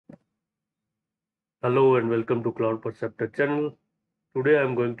Hello and welcome to Cloud Perceptor channel. Today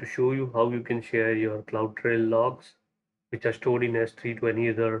I'm going to show you how you can share your CloudTrail logs which are stored in S3 to any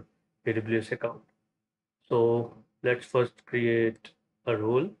other AWS account. So let's first create a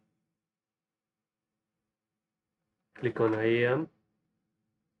role. Click on IAM,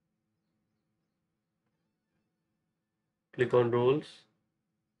 click on roles,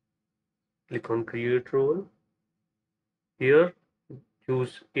 click on create role. Here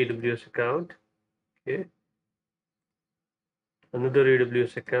choose AWS account, okay, another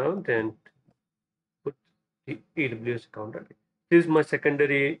AWS account and put the AWS account ID. This is my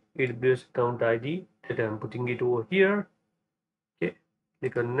secondary AWS account ID that I'm putting it over here. Okay,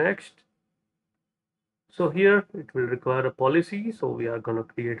 click on next. So here it will require a policy. So we are going to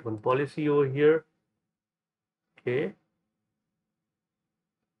create one policy over here. Okay.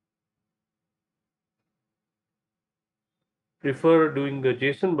 Prefer doing the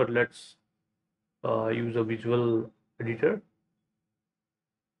JSON, but let's use a visual editor.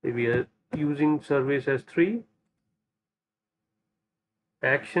 We are using service S3.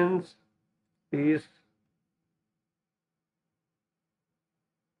 Actions is,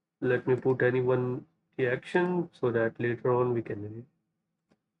 let me put anyone the action so that later on we can edit.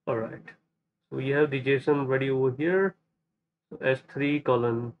 All right. So we have the JSON ready over here. So S3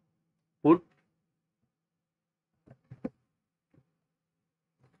 colon put.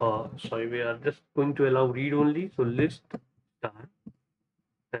 Sorry, we are just going to allow read only. So list star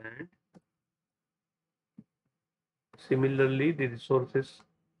and similarly the resources,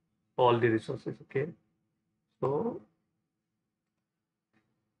 all the resources. Okay. So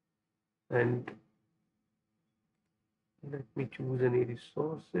and let me choose any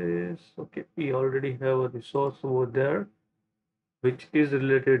resources. Okay, we already have a resource over there which is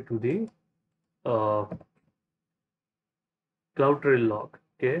related to the uh, CloudTrail log.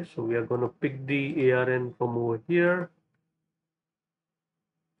 Okay, so we are going to pick the ARN from over here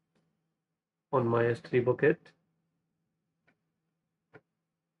on my S3 bucket.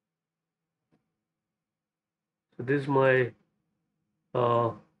 So this is my uh,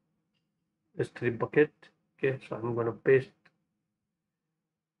 S3 bucket. Okay, so I'm going to paste,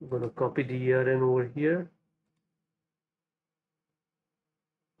 I'm going to copy the ARN over here.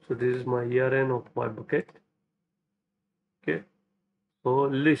 So this is my ARN of my bucket. Okay, so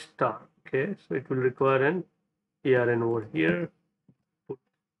list star. Okay, so it will require an ARN over here. Put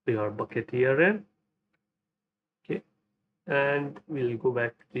your bucket ARN. Okay, and we'll go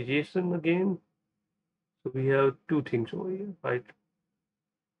back to the JSON again. So we have two things over here, right?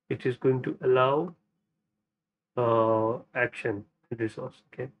 It is going to allow action resource.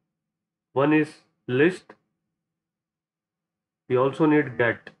 Okay, one is list. We also need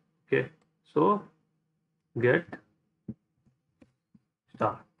get. Okay, so get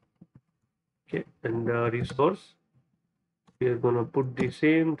star. Okay, and resource. We are gonna put the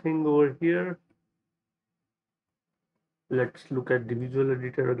same thing over here. Let's look at the visual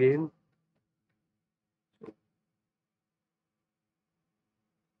editor again.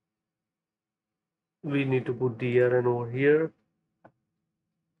 We need to put the ARN over here,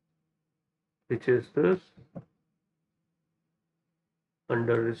 which is this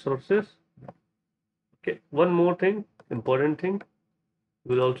under resources. Okay, one more thing, important thing.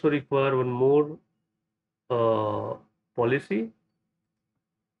 We'll also require one more policy.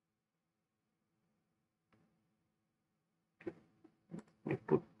 We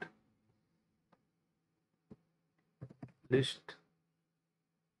put list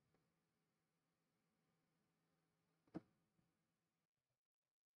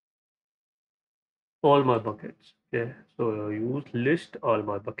all my buckets. Okay, so use list all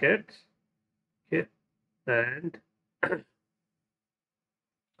my buckets. Okay, and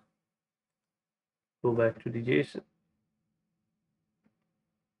go back to the JSON.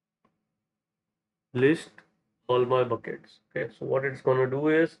 List all my buckets. Okay, so what it's gonna do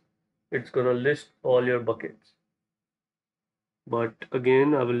is it's gonna list all your buckets. But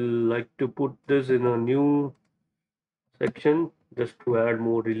again, I will like to put this in a new section just to add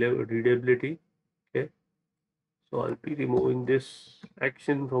more readability. Okay, so I'll be removing this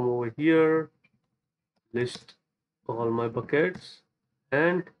action from over here, list all my buckets,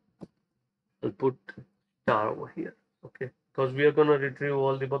 and I'll put star over here. Okay, because we are gonna retrieve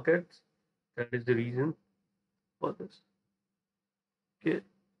all the buckets. That is the reason for this. Okay, it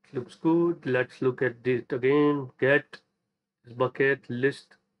looks good. Let's look at this again. Get this bucket,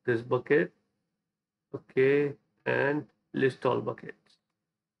 list this bucket. Okay, and list all buckets.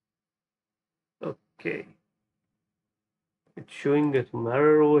 Okay, it's showing a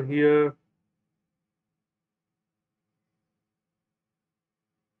error over here.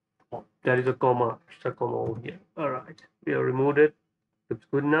 Oh, there is a comma, extra comma over here. All right, we have removed it. Looks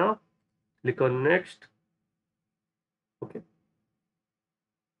good now. Click on next. Okay.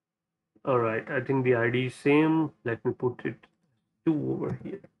 All right, I think the ID is same. Let me put it 2 over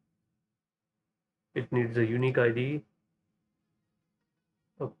here. It needs a unique ID.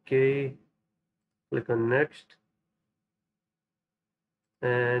 Okay, click on next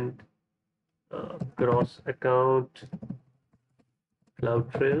and cross account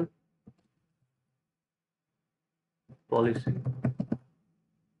CloudTrail policy.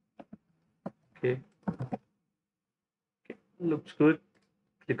 Okay, looks good.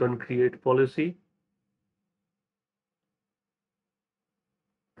 Click on create policy.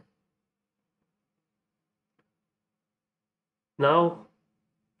 Now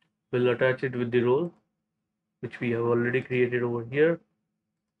we'll attach it with the role which we have already created over here.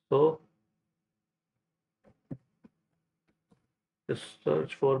 So just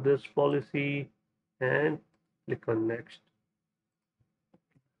search for this policy and click on next.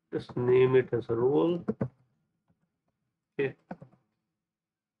 Just name it as a role. Okay.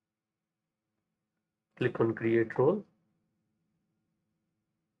 Click on create role.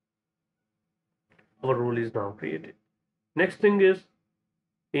 Our role is now created. Next thing is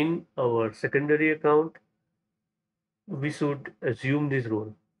in our secondary account, we should assume this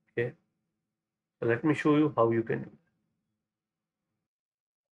role. Okay. So let me show you how you can do it.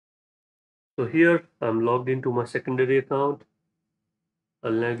 So here I'm logged into my secondary account.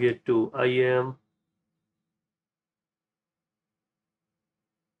 I'll navigate to IAM.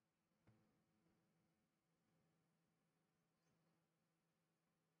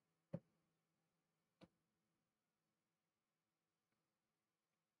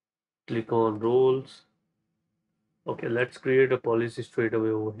 Click on roles. Okay, let's create a policy straight away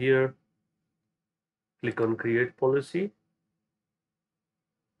over here. Click on create policy.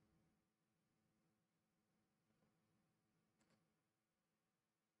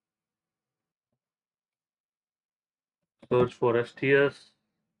 Search for STS.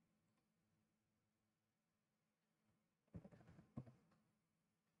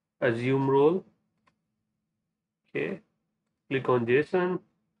 Assume role. Okay. Click on JSON.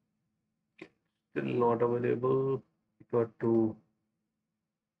 Still not available. You got to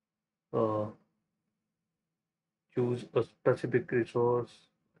uh, choose a specific resource.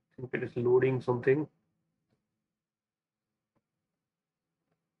 I think it is loading something.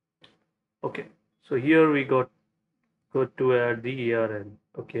 Okay. So here we got to add the ARN.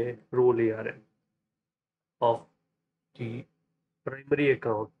 Okay. Role ARN of the primary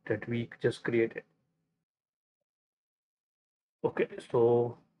account that we just created. Okay.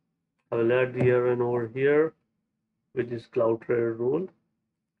 So I will add the ARN over here with this CloudTrail role.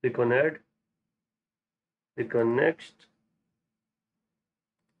 Click on add. Click on next.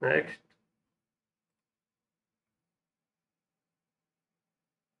 Next.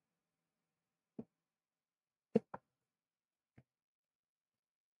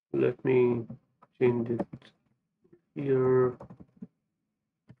 Let me change it here.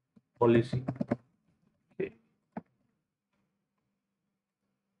 Policy. Okay.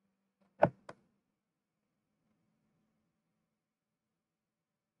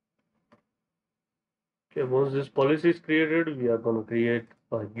 Okay, once this policy is created, we are going to create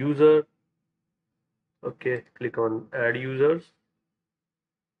a user. Okay, click on add users.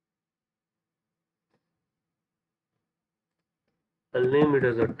 I'll name it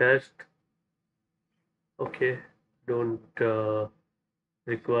as a test. Okay, don't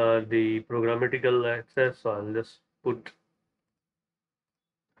require the programmatical access, so I'll just put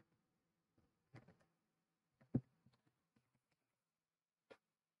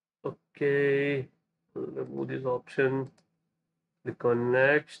okay. Remove this option. Click on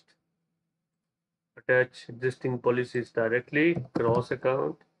next. Attach existing policies directly. Cross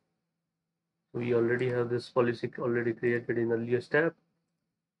account. We already have this policy already created in earlier step.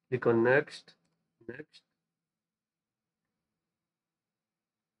 Click on next. Next.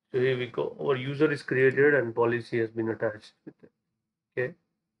 So here we go. Our user is created and policy has been attached with it. Okay.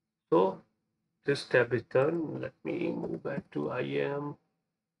 So this step is done. Let me move back to IAM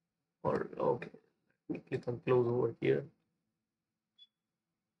or okay. Let me click on close over here.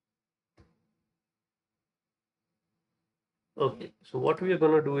 Okay. So what we are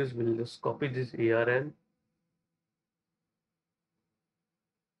gonna do is we'll just copy this ARN.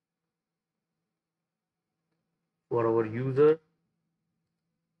 For our user.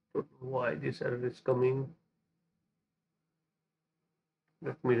 Don't know why this error is coming.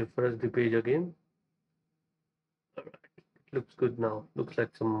 Let me refresh the page again. All right. It looks good now. Looks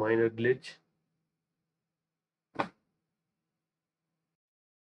like some minor glitch.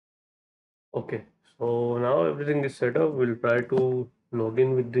 Okay, so now everything is set up. We'll try to log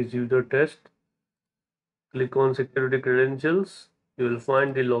in with this user test. Click on security credentials. You will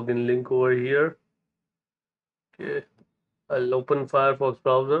find the login link over here. Okay, I'll open Firefox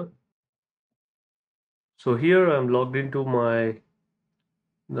browser. So here I'm logged into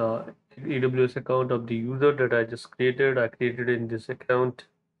the AWS account of the user that I just created. I created in this account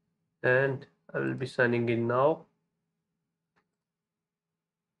and I will be signing in now.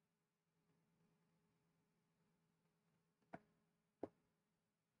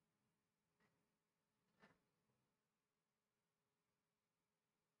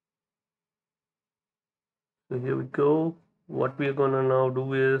 So here we go. What we are gonna now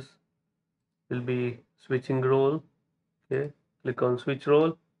do is we'll be switching role. Okay, click on switch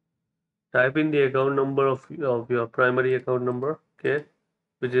role. Type in the account number of your primary account number. Okay,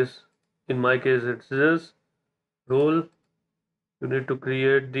 which is in my case it's this role. You need to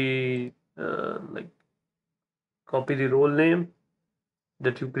create the like copy the role name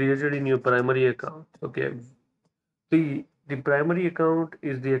that you created in your primary account. Okay, the primary account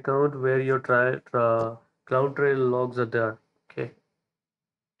is the account where your CloudTrail logs are there. Okay,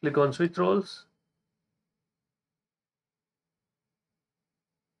 click on switch roles.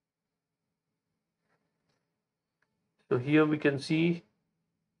 So here we can see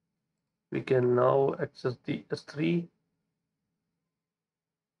we can now access the S3.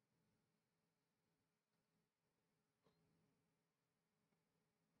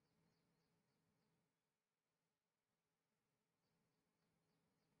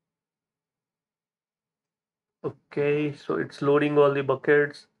 Okay, so it's loading all the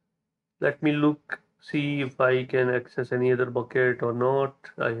buckets. Let me look, see if I can access any other bucket or not.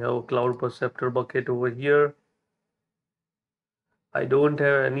 I have a Cloud Perceptor bucket over here. I don't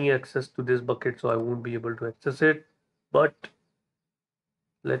have any access to this bucket, so I won't be able to access it. But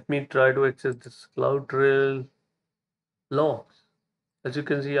let me try to access this CloudTrail logs. As you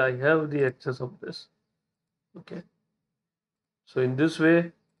can see, I have the access of this. Okay. So in this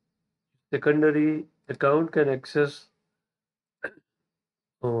way, secondary account can access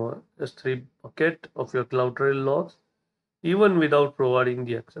S3 bucket of your CloudTrail logs even without providing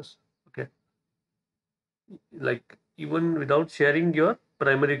the access. Okay. Like even without sharing your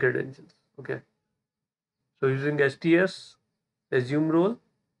primary credentials. Okay. So using STS assume role,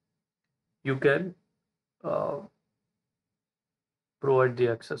 you can uh, provide the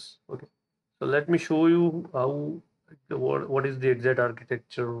access. Okay. So let me show you what is the exact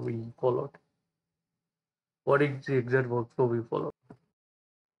architecture we followed. What is the exact workflow we followed.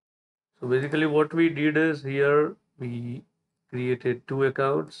 So basically what we did is here we created two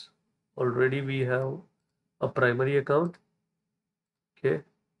accounts. Already we have a primary account. Okay.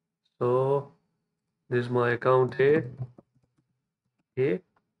 So this is my account A. Okay.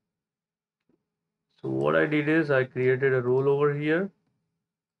 So what I did is I created a role over here.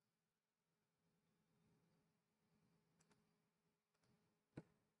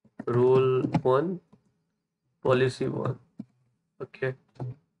 Role 1, policy 1. Okay.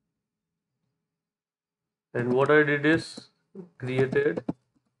 And what I did is created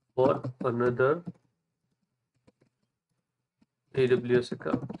for another AWS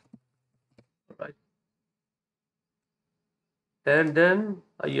account. Right. And then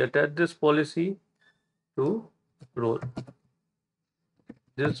I attach this policy to role.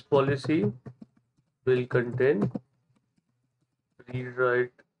 This policy will contain read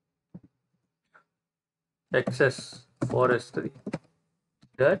write access for S3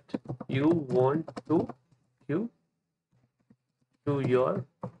 that you want to give to your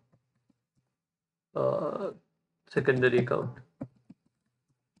uh, secondary account.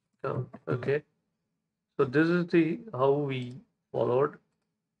 Okay. So this is the how we followed.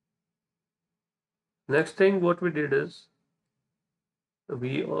 Next thing what we did is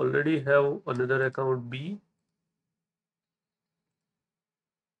we already have another account B.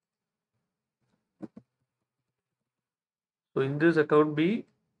 So in this account B,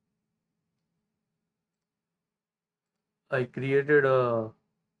 I created a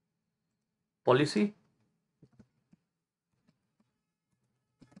policy.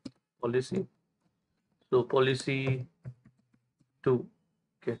 So policy 2.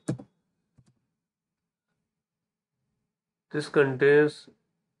 Okay. This contains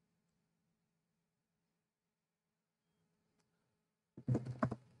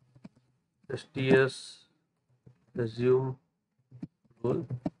STS assume role.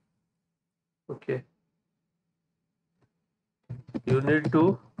 Okay. You need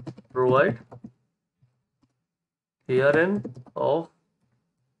to provide ARN of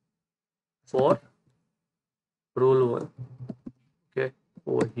for role 1. Okay.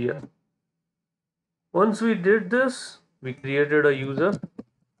 Over here. Once we did this, we created a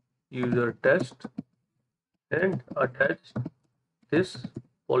user test and attached this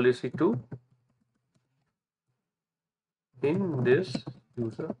policy to in this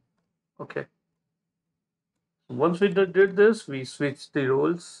user. Okay. Once we did this, we switched the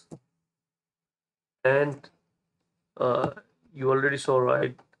roles, and uh, you already saw,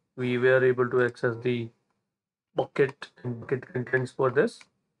 right? We were able to access the bucket and bucket contents for this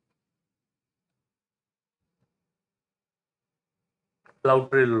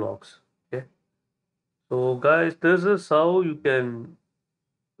CloudTrail logs. Okay. So guys, this is how you can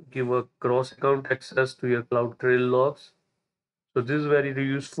give a cross account access to your CloudTrail logs. So this is very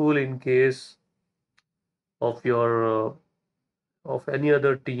useful in case of your of any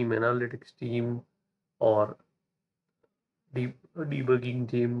other team, analytics team or debugging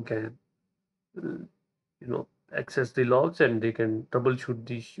team can access the logs and they can troubleshoot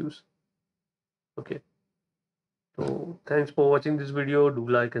the issues. Okay. So thanks for watching this video. Do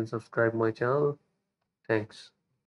like and subscribe my channel. Thanks.